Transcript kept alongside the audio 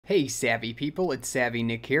Hey Savvy people, it's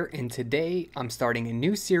SavvyNik here, and today I'm starting a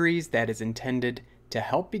new series that is intended to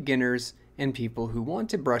help beginners and people who want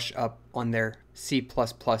to brush up on their C++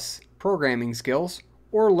 programming skills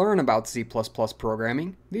or learn about C++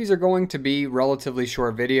 programming. These are going to be relatively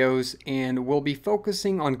short videos and we'll be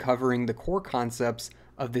focusing on covering the core concepts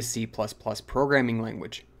of the C++ programming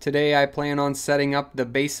language. Today I plan on setting up the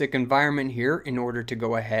basic environment here in order to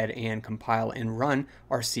go ahead and compile and run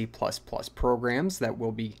our C++ programs that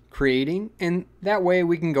we'll be creating, and that way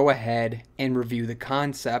we can go ahead and review the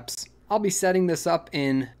concepts. I'll be setting this up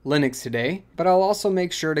in Linux today, but I'll also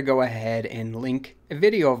make sure to go ahead and link a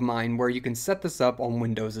video of mine where you can set this up on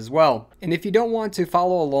Windows as well. And if you don't want to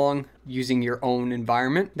follow along using your own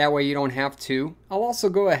environment, that way you don't have to, I'll also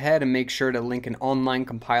go ahead and make sure to link an online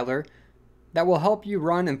compiler that will help you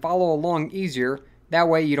run and follow along easier. That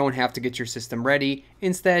way you don't have to get your system ready.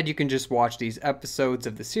 Instead, you can just watch these episodes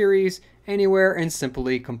of the series anywhere and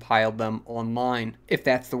simply compile them online, if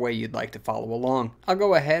that's the way you'd like to follow along. I'll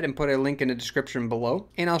go ahead and put a link in the description below,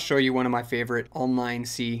 and I'll show you one of my favorite online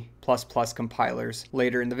C++ compilers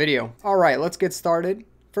later in the video. Alright, let's get started.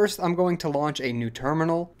 First, I'm going to launch a new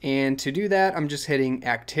terminal, and to do that, I'm just hitting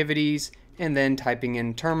Activities, and then typing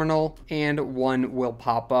in terminal, and one will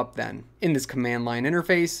pop up then. In this command line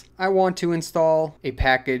interface, I want to install a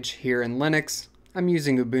package here in Linux. I'm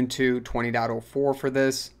using Ubuntu 20.04 for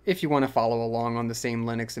this, if you want to follow along on the same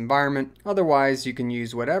Linux environment. Otherwise, you can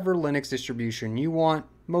use whatever Linux distribution you want.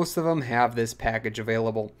 Most of them have this package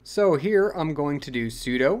available. So here I'm going to do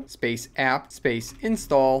sudo space apt space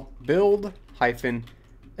install build hyphen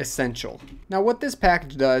essential. Now what this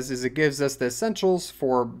package does is it gives us the essentials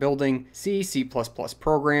for building C++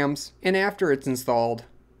 programs, and after it's installed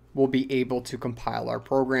we'll be able to compile our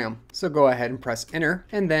program. So go ahead and press enter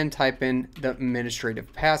and then type in the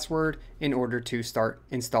administrative password in order to start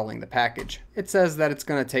installing the package. It says that it's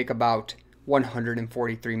going to take about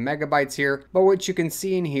 143 megabytes here, but what you can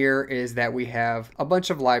see in here is that we have a bunch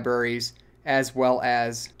of libraries as well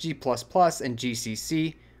as G++ and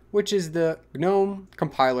GCC, which is the GNOME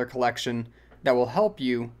compiler collection that will help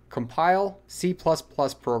you compile C++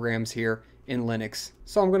 programs here in Linux.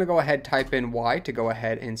 So I'm going to go ahead and type in Y to go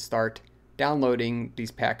ahead and start downloading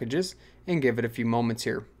these packages and give it a few moments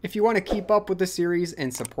here. If you want to keep up with the series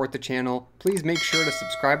and support the channel, please make sure to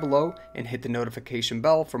subscribe below and hit the notification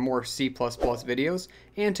bell for more C++ videos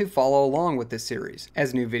and to follow along with this series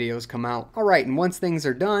as new videos come out. Alright, and once things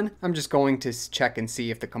are done, I'm just going to check and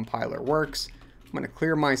see if the compiler works. I'm going to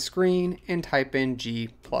clear my screen and type in G++.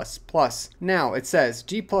 Now it says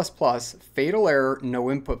G++, fatal error,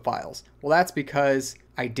 no input files. Well, that's because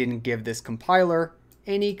I didn't give this compiler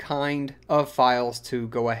any kind of files to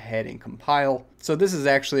go ahead and compile. So this is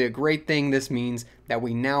actually a great thing. This means that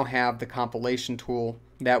we now have the compilation tool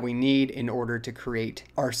that we need in order to create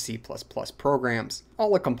our C++ programs.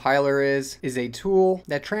 All a compiler is a tool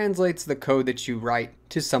that translates the code that you write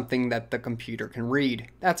to something that the computer can read.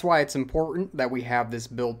 That's why it's important that we have this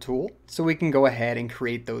build tool so we can go ahead and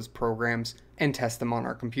create those programs and test them on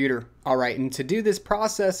our computer. Alright, and to do this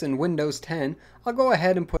process in Windows 10, I'll go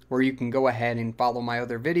ahead and put where you can go ahead and follow my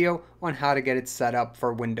other video on how to get it set up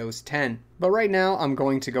for Windows 10. But right now I'm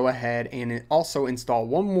going to go ahead and also install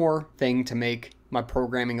one more thing to make my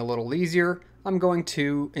programming a little easier. I'm going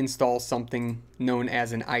to install something known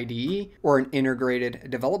as an IDE, or an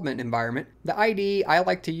integrated development environment. The IDE I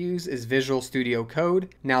like to use is Visual Studio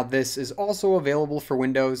Code. Now this is also available for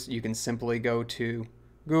Windows. You can simply go to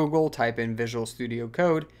Google, type in Visual Studio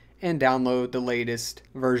Code, and download the latest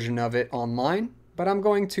version of it online. But I'm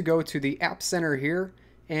going to go to the App Center here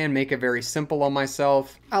and make it very simple on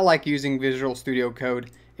myself. I like using Visual Studio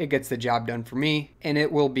Code. It gets the job done for me, and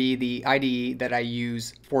it will be the IDE that I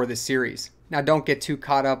use for this series. Now don't get too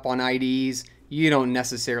caught up on IDEs. You don't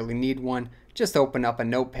necessarily need one. Just open up a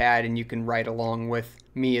notepad and you can write along with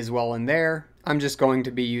me as well in there. I'm just going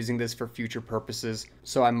to be using this for future purposes,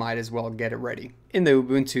 so I might as well get it ready. In the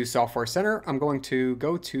Ubuntu Software Center, I'm going to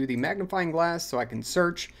go to the magnifying glass so I can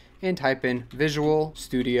search and type in Visual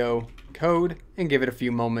Studio Code and give it a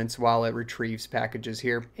few moments while it retrieves packages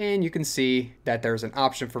here. And you can see that there's an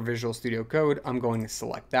option for Visual Studio Code. I'm going to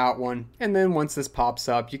select that one. And then once this pops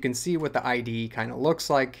up, you can see what the IDE kind of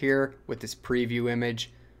looks like here with this preview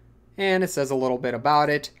image. And it says a little bit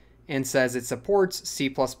about it and says it supports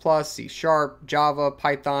C++, C#, Java,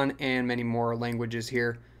 Python, and many more languages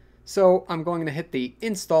here. So I'm going to hit the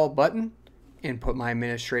install button and put my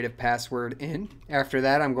administrative password in. After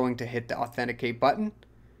that, I'm going to hit the authenticate button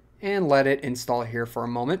and let it install here for a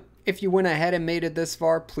moment. If you went ahead and made it this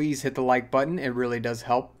far, please hit the like button. It really does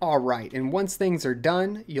help. Alright, and once things are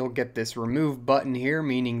done, you'll get this remove button here,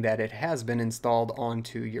 meaning that it has been installed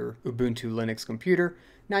onto your Ubuntu Linux computer.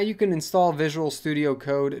 Now you can install Visual Studio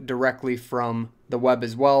Code directly from the web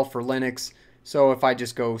as well for Linux. So if I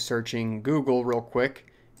just go searching Google real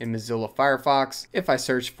quick in Mozilla Firefox, if I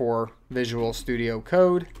search for Visual Studio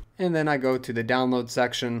Code, and then I go to the download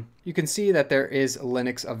section, you can see that there is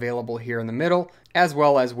Linux available here in the middle, as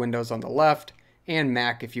well as Windows on the left, and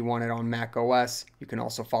Mac if you want it on Mac OS. You can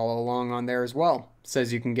also follow along on there as well. It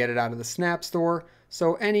says you can get it out of the Snap Store,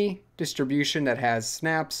 so any distribution that has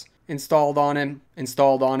snaps installed on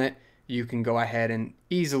it, you can go ahead and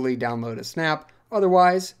easily download a snap.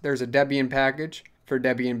 Otherwise, there's a Debian package for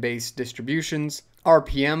Debian-based distributions,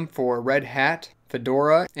 RPM for Red Hat,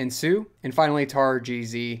 Fedora, and SUSE, and finally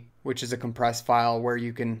tar-gz, which is a compressed file where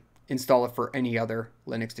you can install it for any other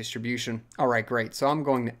Linux distribution. Alright, great. So I'm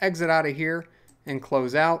going to exit out of here and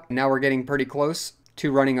close out. Now we're getting pretty close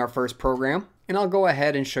to running our first program, and I'll go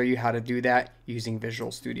ahead and show you how to do that using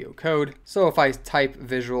Visual Studio Code. So if I type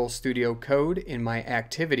Visual Studio Code in my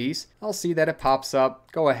activities, I'll see that it pops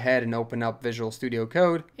up. Go ahead and open up Visual Studio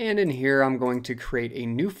Code, and in here I'm going to create a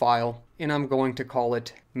new file, and I'm going to call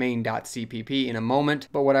it main.cpp in a moment.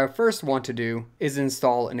 But what I first want to do is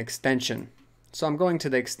install an extension. So I'm going to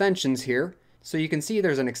the extensions here. So you can see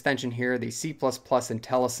there's an extension here, the C++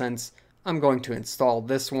 Intellisense. I'm going to install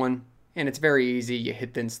this one, and it's very easy. You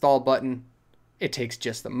hit the install button. It takes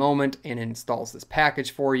just a moment and it installs this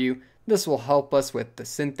package for you. This will help us with the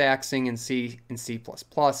syntaxing in C and C++.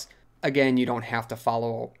 Again, you don't have to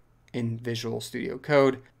follow in Visual Studio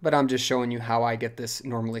Code, but I'm just showing you how I get this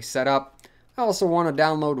normally set up. I also want to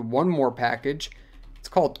download one more package. It's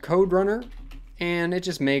called Code Runner, and it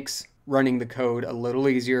just makes running the code a little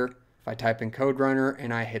easier. If I type in Code Runner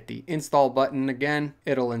and I hit the install button again,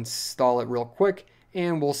 it'll install it real quick,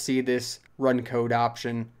 and we'll see this run code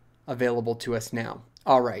option available to us now.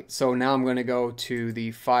 Alright, so now I'm going to go to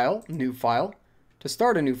the file, new file, to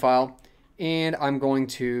start a new file, and I'm going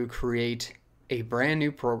to create a brand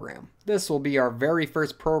new program. This will be our very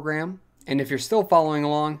first program, and if you're still following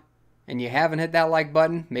along and you haven't hit that like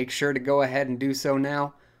button, make sure to go ahead and do so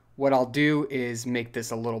now. What I'll do is make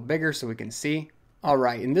this a little bigger so we can see.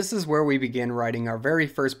 Alright, and this is where we begin writing our very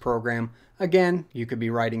first program. Again, you could be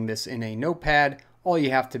writing this in a notepad. All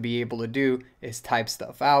you have to be able to do is type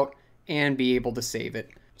stuff out and be able to save it.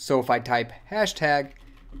 So if I type hashtag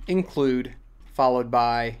include followed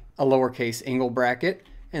by a lowercase angle bracket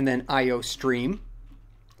and then iostream,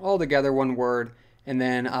 all together one word, and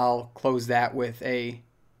then I'll close that with a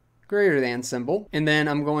greater than symbol, and then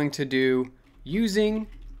I'm going to do using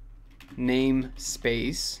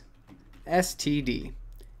namespace std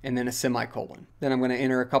and then a semicolon. Then I'm going to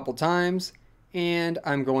enter a couple times, and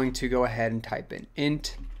I'm going to go ahead and type in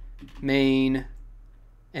int main,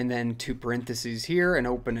 and then two parentheses here, and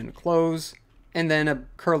open and close, and then a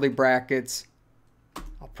curly brackets.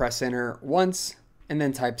 I'll press enter once, and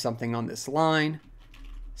then type something on this line,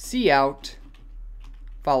 cout,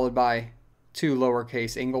 followed by two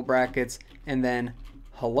lowercase angle brackets, and then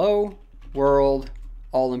hello world,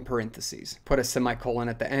 all in parentheses. Put a semicolon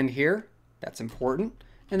at the end here, that's important,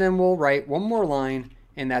 and then we'll write one more line,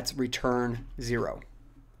 and that's return 0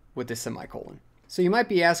 with the semicolon. So you might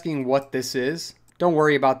be asking what this is. Don't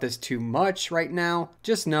worry about this too much right now.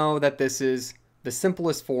 Just know that this is the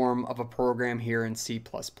simplest form of a program here in C++.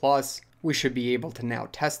 We should be able to now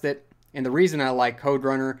test it. And the reason I like Code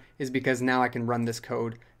Runner is because now I can run this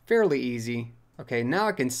code fairly easy. Okay, now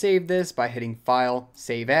I can save this by hitting File,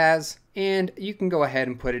 Save As, and you can go ahead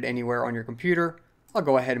and put it anywhere on your computer. I'll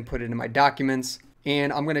go ahead and put it in my documents,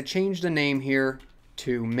 and I'm going to change the name here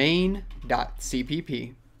to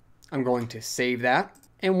main.cpp. I'm going to save that.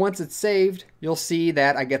 And once it's saved, you'll see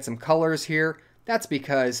that I get some colors here. That's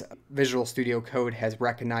because Visual Studio Code has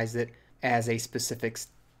recognized it as a specific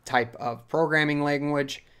type of programming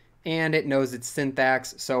language, and it knows its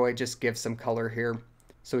syntax, so it just gives some color here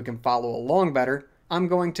so we can follow along better. I'm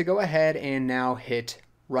going to go ahead and now hit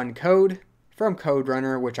Run Code from Code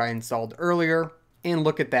Runner, which I installed earlier. And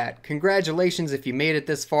look at that. Congratulations if you made it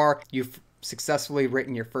this far. You've successfully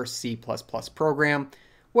written your first C++ program.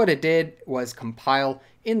 What it did was compile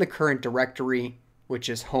in the current directory, which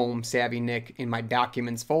is home SavvyNik in my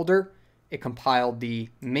documents folder. It compiled the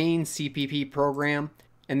main CPP program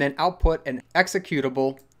and then output an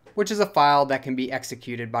executable, which is a file that can be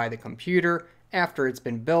executed by the computer after it's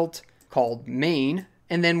been built, called main,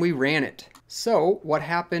 and then we ran it. So what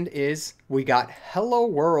happened is we got hello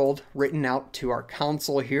world written out to our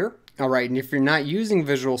console here. All right, and if you're not using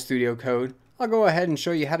Visual Studio Code, I'll go ahead and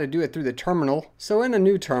show you how to do it through the terminal. So in a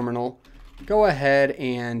new terminal, go ahead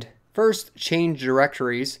and first change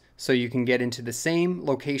directories so you can get into the same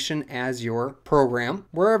location as your program,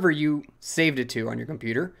 wherever you saved it to on your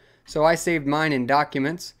computer. So I saved mine in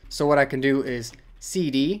Documents. So what I can do is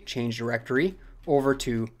CD, change directory, over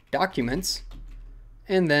to Documents,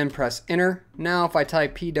 and then press Enter. Now if I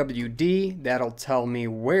type pwd, that'll tell me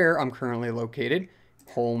where I'm currently located,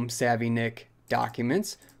 home SavvyNik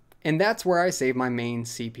Documents, and that's where I save my main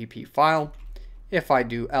CPP file. If I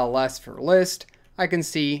do ls for list, I can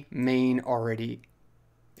see main already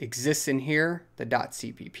exists in here, the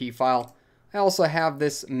 .cpp file. I also have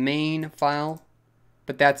this main file,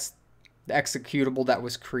 but that's the executable that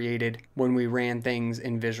was created when we ran things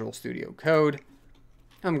in Visual Studio Code.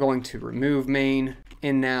 I'm going to remove main,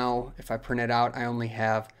 and now if I print it out, I only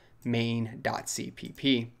have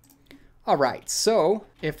main.cpp. Alright, so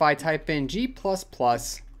if I type in G++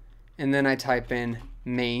 and then I type in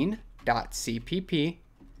main.cpp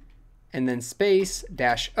and then space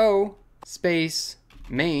 -o space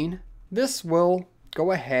main, this will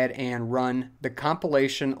go ahead and run the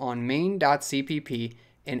compilation on main.cpp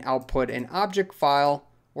and output an object file,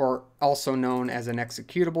 or also known as an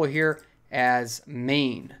executable here, as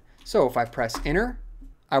main. So if I press enter,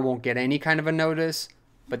 I won't get any kind of a notice,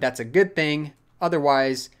 but that's a good thing.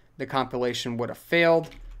 Otherwise, the compilation would have failed.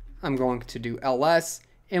 I'm going to do ls,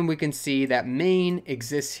 and we can see that main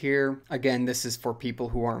exists here. Again, this is for people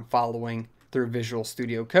who aren't following through Visual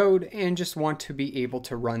Studio Code and just want to be able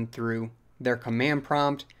to run through their command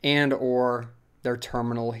prompt and or their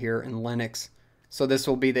terminal here in Linux. So this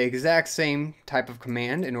will be the exact same type of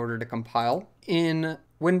command in order to compile in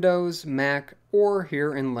Windows, Mac, or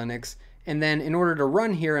here in Linux. And then in order to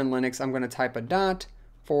run here in Linux, I'm going to type a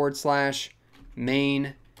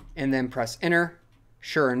 ./main and then press enter.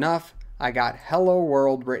 Sure enough, I got hello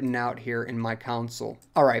world written out here in my console.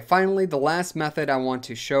 Alright, finally, the last method I want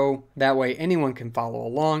to show, that way anyone can follow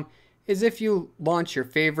along, is if you launch your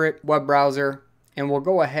favorite web browser, and we'll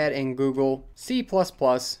go ahead and Google C++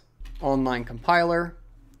 online compiler.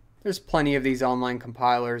 There's plenty of these online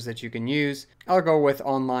compilers that you can use. I'll go with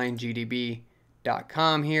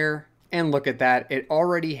onlinegdb.com here, and look at that. It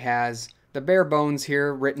already has the bare bones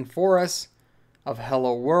here written for us of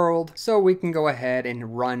hello world, so we can go ahead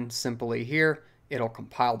and run simply here. It'll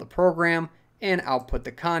compile the program and output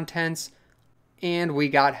the contents, and we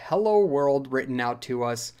got hello world written out to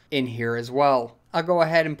us in here as well. I'll go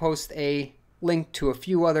ahead and post a link to a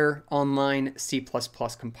few other online C++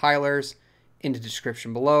 compilers in the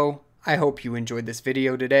description below. I hope you enjoyed this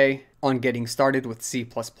video today on getting started with C++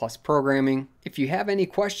 programming. If you have any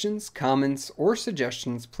questions, comments, or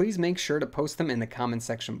suggestions, please make sure to post them in the comment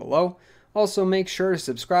section below. Also, make sure to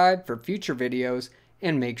subscribe for future videos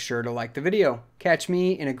and make sure to like the video. Catch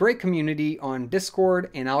me in a great community on Discord,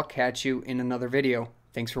 and I'll catch you in another video.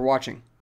 Thanks for watching.